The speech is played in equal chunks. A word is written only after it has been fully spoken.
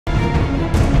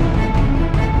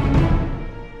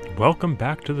Welcome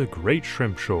back to the Great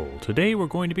Shrimp Shoal. Today we're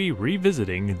going to be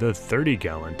revisiting the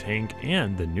 30-gallon tank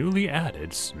and the newly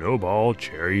added Snowball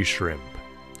cherry shrimp.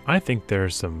 I think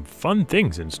there's some fun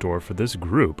things in store for this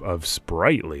group of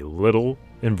sprightly little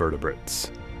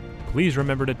invertebrates. Please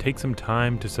remember to take some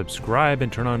time to subscribe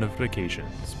and turn on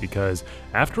notifications because,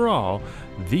 after all,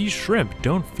 these shrimp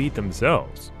don't feed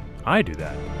themselves. I do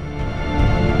that.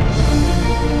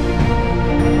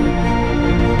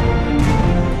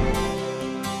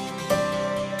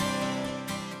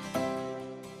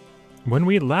 When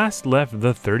we last left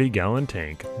the 30-gallon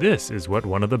tank, this is what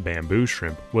one of the bamboo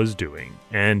shrimp was doing,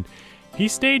 and he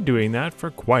stayed doing that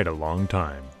for quite a long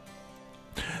time.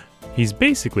 He's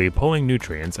basically pulling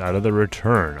nutrients out of the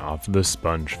return off the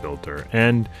sponge filter,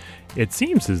 and it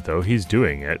seems as though he's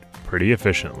doing it pretty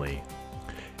efficiently.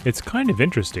 It's kind of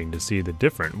interesting to see the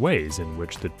different ways in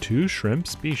which the two shrimp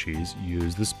species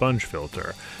use the sponge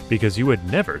filter, because you would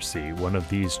never see one of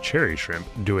these cherry shrimp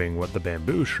doing what the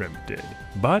bamboo shrimp did.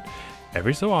 But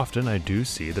every so often I do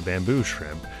see the bamboo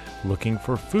shrimp looking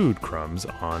for food crumbs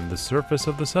on the surface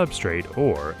of the substrate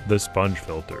or the sponge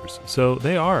filters, so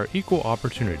they are equal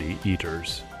opportunity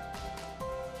eaters.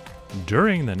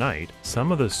 During the night,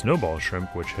 some of the snowball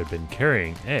shrimp which had been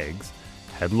carrying eggs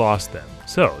had lost them,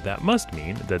 so that must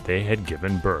mean that they had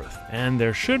given birth, and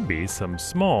there should be some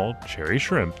small cherry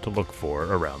shrimp to look for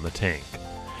around the tank.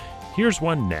 Here's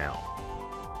one now.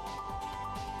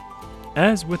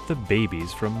 As with the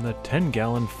babies from the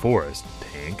 10-gallon forest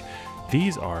tank,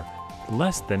 these are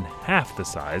less than half the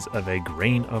size of a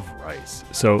grain of rice,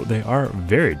 so they are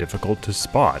very difficult to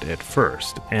spot at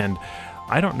first, and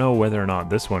I don't know whether or not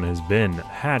this one has been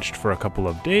hatched for a couple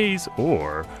of days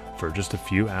or for just a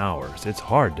few hours. It's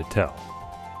hard to tell.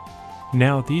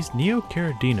 Now, these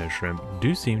Neocaridina shrimp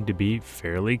do seem to be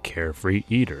fairly carefree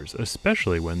eaters,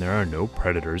 especially when there are no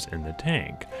predators in the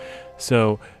tank.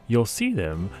 So you'll see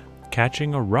them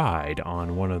catching a ride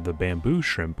on one of the bamboo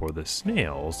shrimp or the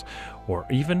snails, or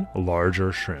even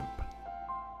larger shrimp.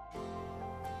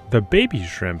 The baby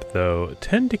shrimp, though,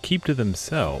 tend to keep to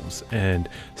themselves and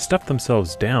stuff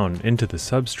themselves down into the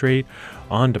substrate,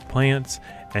 onto plants,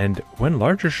 and when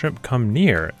larger shrimp come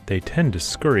near, they tend to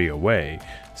scurry away.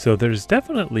 So there's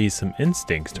definitely some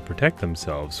instincts to protect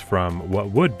themselves from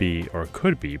what would be or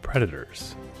could be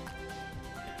predators.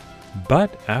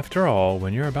 But after all,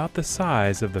 when you're about the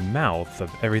size of the mouth of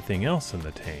everything else in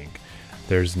the tank,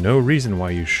 there's no reason why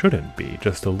you shouldn't be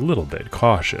just a little bit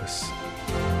cautious.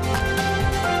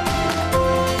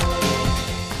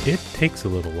 It takes a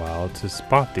little while to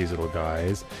spot these little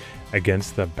guys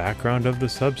against the background of the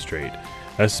substrate,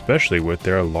 especially with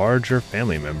their larger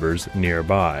family members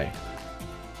nearby.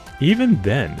 Even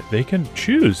then, they can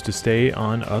choose to stay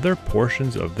on other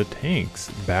portions of the tank's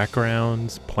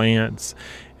backgrounds, plants,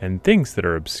 and things that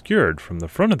are obscured from the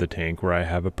front of the tank where I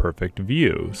have a perfect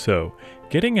view. So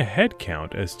getting a head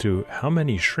count as to how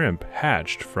many shrimp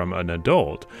hatched from an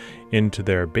adult into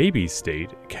their baby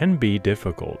state can be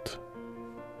difficult.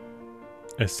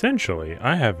 Essentially,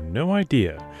 I have no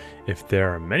idea if there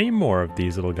are many more of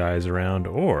these little guys around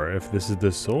or if this is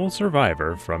the sole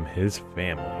survivor from his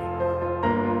family.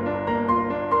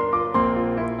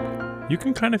 You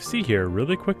can kind of see here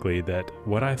really quickly that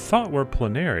what I thought were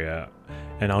planaria,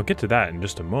 and I'll get to that in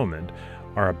just a moment,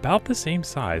 are about the same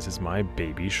size as my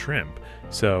baby shrimp.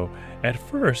 So at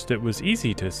first it was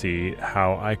easy to see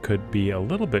how I could be a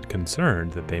little bit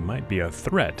concerned that they might be a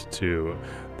threat to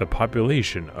the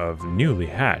population of newly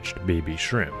hatched baby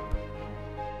shrimp.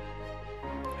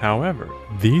 However,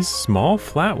 these small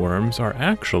flatworms are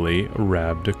actually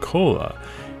Rhabdicola,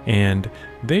 and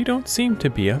they don't seem to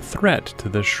be a threat to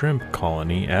the shrimp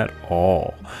colony at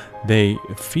all. They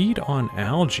feed on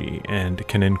algae and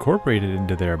can incorporate it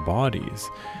into their bodies,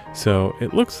 so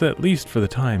it looks, at least for the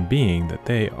time being, that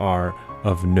they are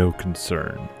of no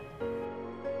concern.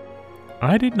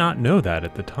 I did not know that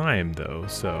at the time though,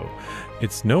 so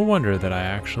it's no wonder that I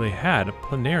actually had a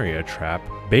planaria trap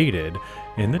baited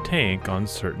in the tank on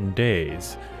certain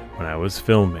days when I was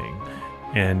filming,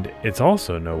 and it's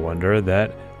also no wonder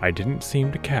that I didn't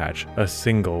seem to catch a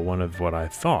single one of what I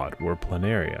thought were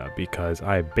planaria because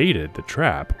I baited the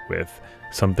trap with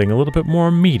something a little bit more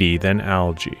meaty than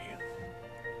algae.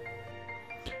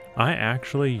 I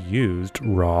actually used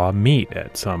raw meat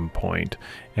at some point,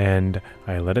 and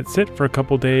I let it sit for a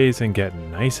couple days and get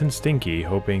nice and stinky,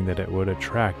 hoping that it would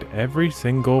attract every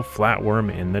single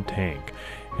flatworm in the tank.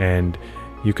 And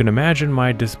you can imagine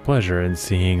my displeasure in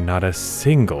seeing not a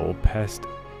single pest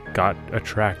got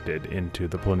attracted into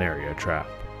the planaria trap.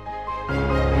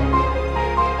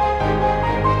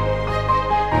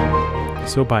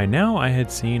 So by now I had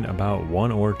seen about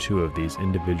one or two of these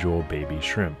individual baby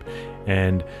shrimp,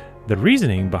 and the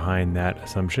reasoning behind that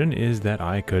assumption is that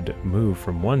I could move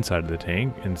from one side of the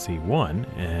tank and see one,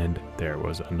 and there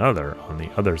was another on the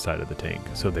other side of the tank,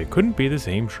 so they couldn't be the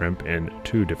same shrimp in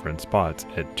two different spots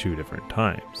at two different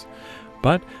times.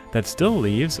 But that still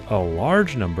leaves a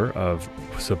large number of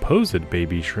supposed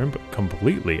baby shrimp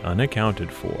completely unaccounted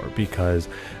for, because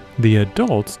the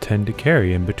adults tend to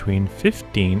carry in between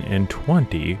 15 and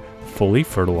 20 fully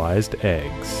fertilized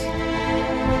eggs.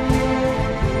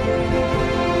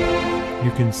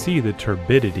 You can see the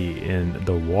turbidity in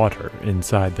the water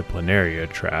inside the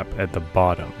planaria trap at the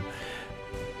bottom.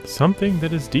 Something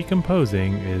that is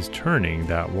decomposing is turning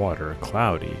that water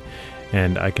cloudy,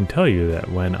 and I can tell you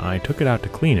that when I took it out to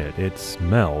clean it, it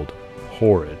smelled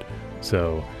horrid.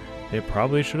 So it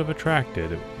probably should have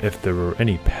attracted if there were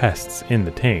any pests in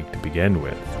the tank to begin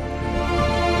with.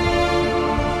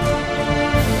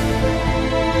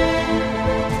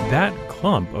 That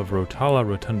clump of Rotala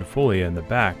rotundifolia in the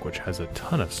back, which has a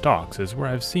ton of stalks, is where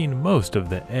I've seen most of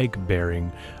the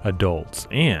egg-bearing adults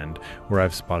and where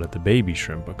I've spotted the baby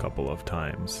shrimp a couple of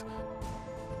times.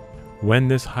 When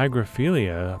this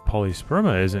Hygrophila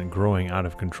polysperma isn't growing out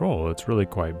of control, it's really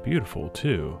quite beautiful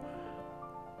too.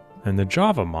 And the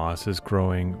Java moss is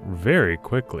growing very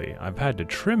quickly. I've had to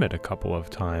trim it a couple of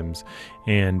times,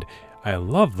 and I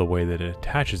love the way that it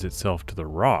attaches itself to the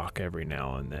rock every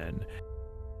now and then.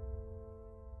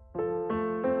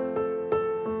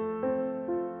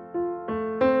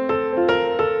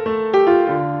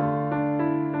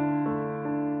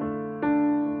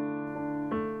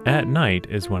 At night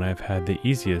is when I've had the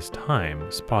easiest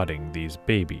time spotting these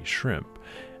baby shrimp,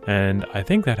 and I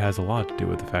think that has a lot to do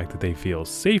with the fact that they feel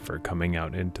safer coming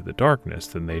out into the darkness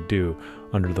than they do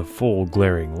under the full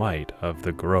glaring light of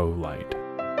the grow light.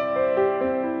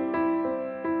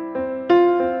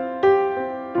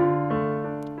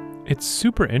 It's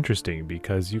super interesting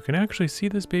because you can actually see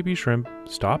this baby shrimp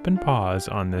stop and pause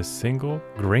on this single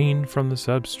grain from the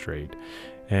substrate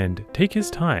and take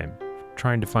his time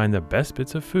trying to find the best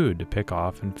bits of food to pick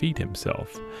off and feed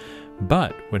himself.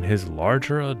 But when his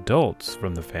larger adults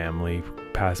from the family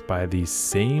pass by these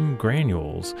same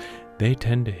granules, they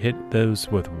tend to hit those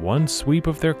with one sweep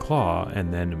of their claw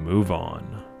and then move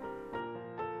on.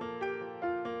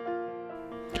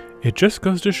 It just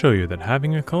goes to show you that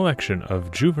having a collection of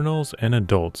juveniles and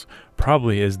adults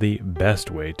probably is the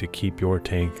best way to keep your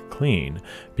tank clean,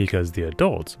 because the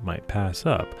adults might pass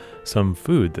up some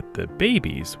food that the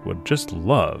babies would just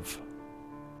love.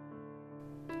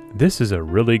 This is a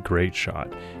really great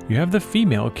shot. You have the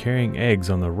female carrying eggs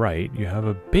on the right, you have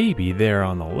a baby there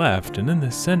on the left, and in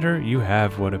the center you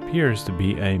have what appears to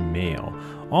be a male,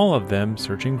 all of them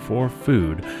searching for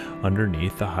food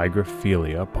underneath the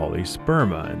Hygrophila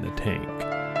polysperma in the tank.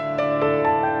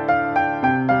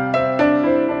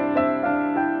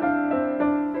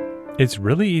 It's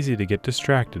really easy to get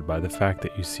distracted by the fact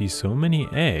that you see so many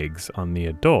eggs on the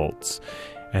adults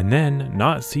and then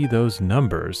not see those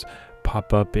numbers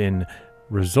pop up in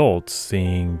results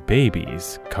seeing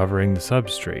babies covering the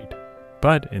substrate,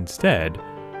 but instead,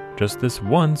 just this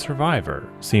one survivor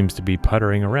seems to be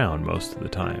puttering around most of the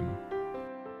time.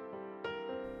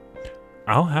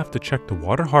 I'll have to check the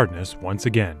water hardness once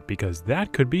again, because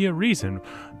that could be a reason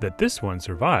that this one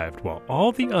survived while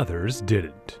all the others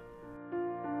didn't.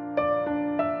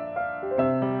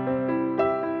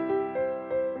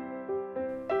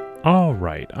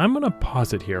 Alright, I'm going to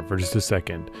pause it here for just a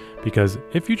second, because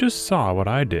if you just saw what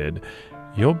I did,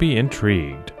 you'll be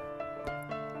intrigued.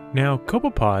 Now,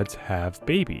 copepods have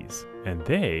babies, and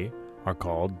they are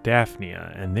called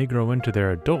Daphnia, and they grow into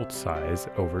their adult size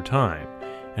over time.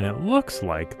 And it looks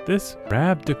like this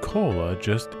Rhabdicola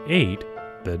just ate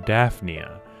the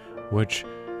Daphnia, which,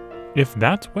 if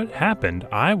that's what happened,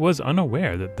 I was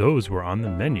unaware that those were on the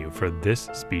menu for this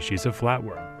species of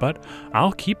flatworm, but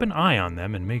I'll keep an eye on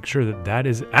them and make sure that that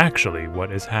is actually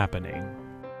what is happening.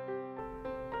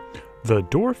 The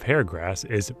dwarf hairgrass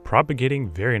is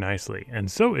propagating very nicely, and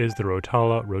so is the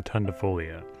Rotala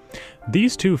rotundifolia.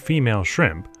 These two female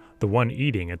shrimp, the one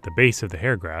eating at the base of the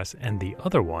hairgrass and the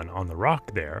other one on the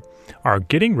rock there, are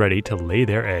getting ready to lay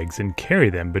their eggs and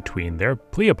carry them between their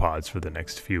pleopods for the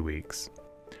next few weeks.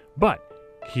 But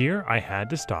here I had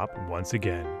to stop once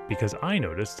again because I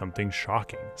noticed something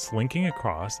shocking slinking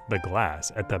across the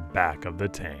glass at the back of the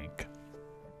tank.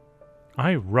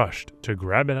 I rushed to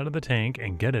grab it out of the tank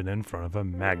and get it in front of a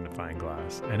magnifying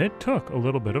glass, and it took a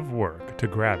little bit of work to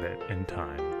grab it in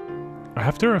time.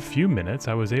 After a few minutes,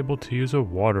 I was able to use a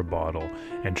water bottle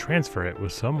and transfer it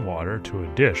with some water to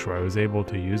a dish where I was able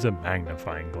to use a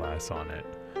magnifying glass on it.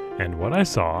 And what I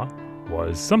saw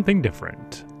was something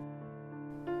different.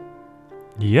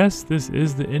 Yes, this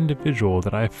is the individual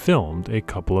that I filmed a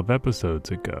couple of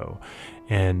episodes ago,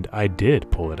 and I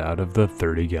did pull it out of the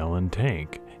 30-gallon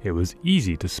tank. It was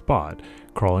easy to spot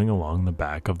crawling along the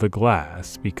back of the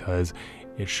glass because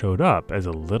it showed up as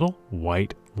a little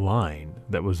white line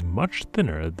that was much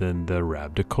thinner than the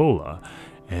Rhabdicola,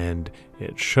 and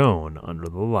it shone under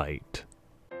the light.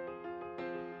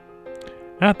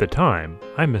 At the time,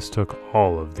 I mistook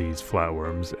all of these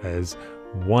flatworms as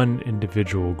one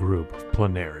individual group of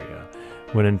planaria,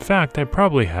 when in fact I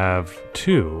probably have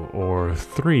 2 or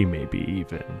 3 maybe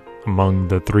even, among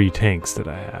the 3 tanks that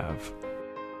I have.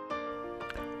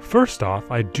 First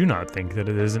off, I do not think that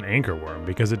it is an anchorworm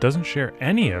because it doesn't share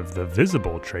any of the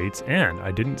visible traits and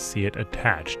I didn't see it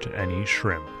attached to any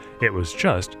shrimp. It was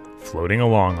just floating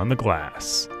along on the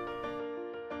glass.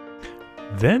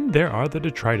 Then there are the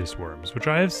detritus worms, which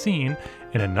I have seen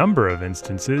in a number of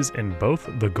instances in both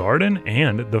the garden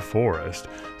and the forest,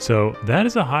 so that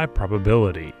is a high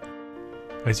probability.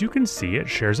 As you can see, it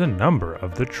shares a number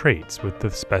of the traits with the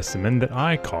specimen that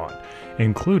I caught,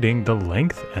 including the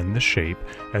length and the shape,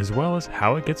 as well as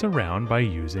how it gets around by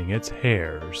using its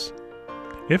hairs.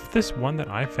 If this one that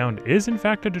I found is in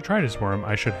fact a detritus worm,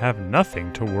 I should have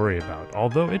nothing to worry about,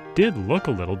 although it did look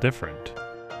a little different.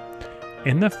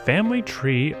 In the family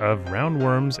tree of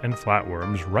roundworms and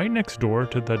flatworms, right next door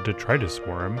to the detritus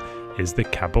worm is the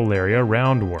Capillaria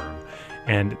roundworm,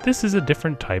 and this is a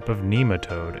different type of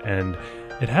nematode, and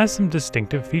it has some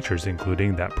distinctive features,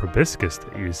 including that proboscis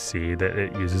that you see that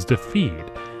it uses to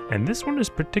feed, and this one is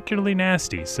particularly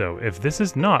nasty, so if this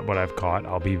is not what I've caught,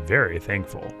 I'll be very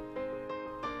thankful.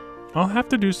 I'll have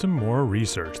to do some more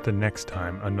research the next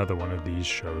time another one of these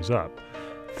shows up.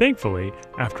 Thankfully,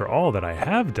 after all that I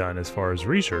have done as far as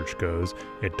research goes,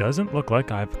 it doesn't look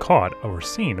like I've caught or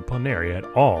seen a planaria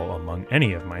at all among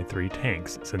any of my 3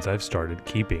 tanks since I've started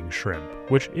keeping shrimp,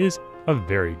 which is a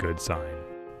very good sign.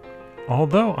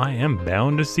 Although I am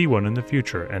bound to see one in the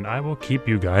future, and I will keep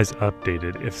you guys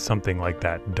updated if something like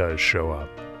that does show up.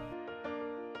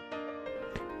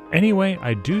 Anyway,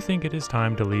 I do think it is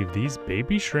time to leave these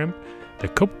baby shrimp, the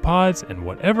copepods, and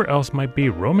whatever else might be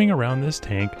roaming around this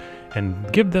tank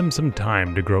and give them some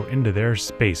time to grow into their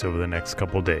space over the next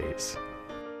couple days.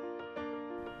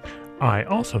 I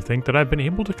also think that I've been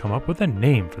able to come up with a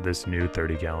name for this new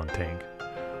 30-gallon tank.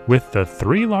 With the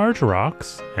 3 large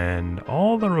rocks and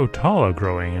all the rotala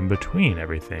growing in between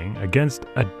everything against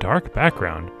a dark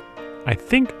background, I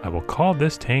think I will call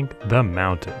this tank the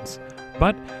Mountains,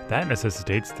 but that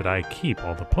necessitates that I keep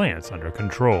all the plants under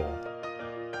control.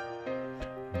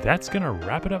 That's gonna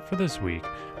wrap it up for this week.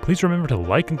 Please remember to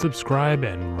like and subscribe,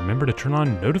 and remember to turn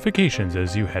on notifications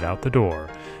as you head out the door,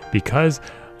 because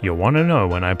you'll want to know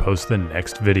when I post the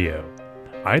next video.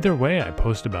 Either way, I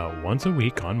post about once a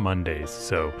week on Mondays,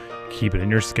 so keep it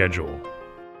in your schedule.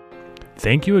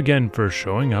 Thank you again for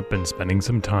showing up and spending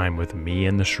some time with me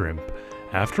and the shrimp.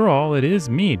 After all, it is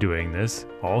me doing this,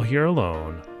 all here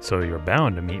alone, so you're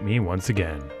bound to meet me once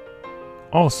again.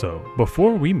 Also,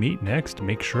 before we meet next,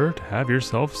 make sure to have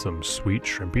yourself some sweet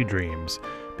shrimpy dreams,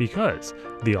 because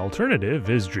the alternative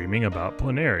is dreaming about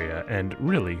planaria, and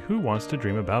really, who wants to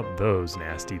dream about those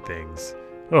nasty things?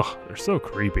 Ugh, they're so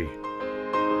creepy.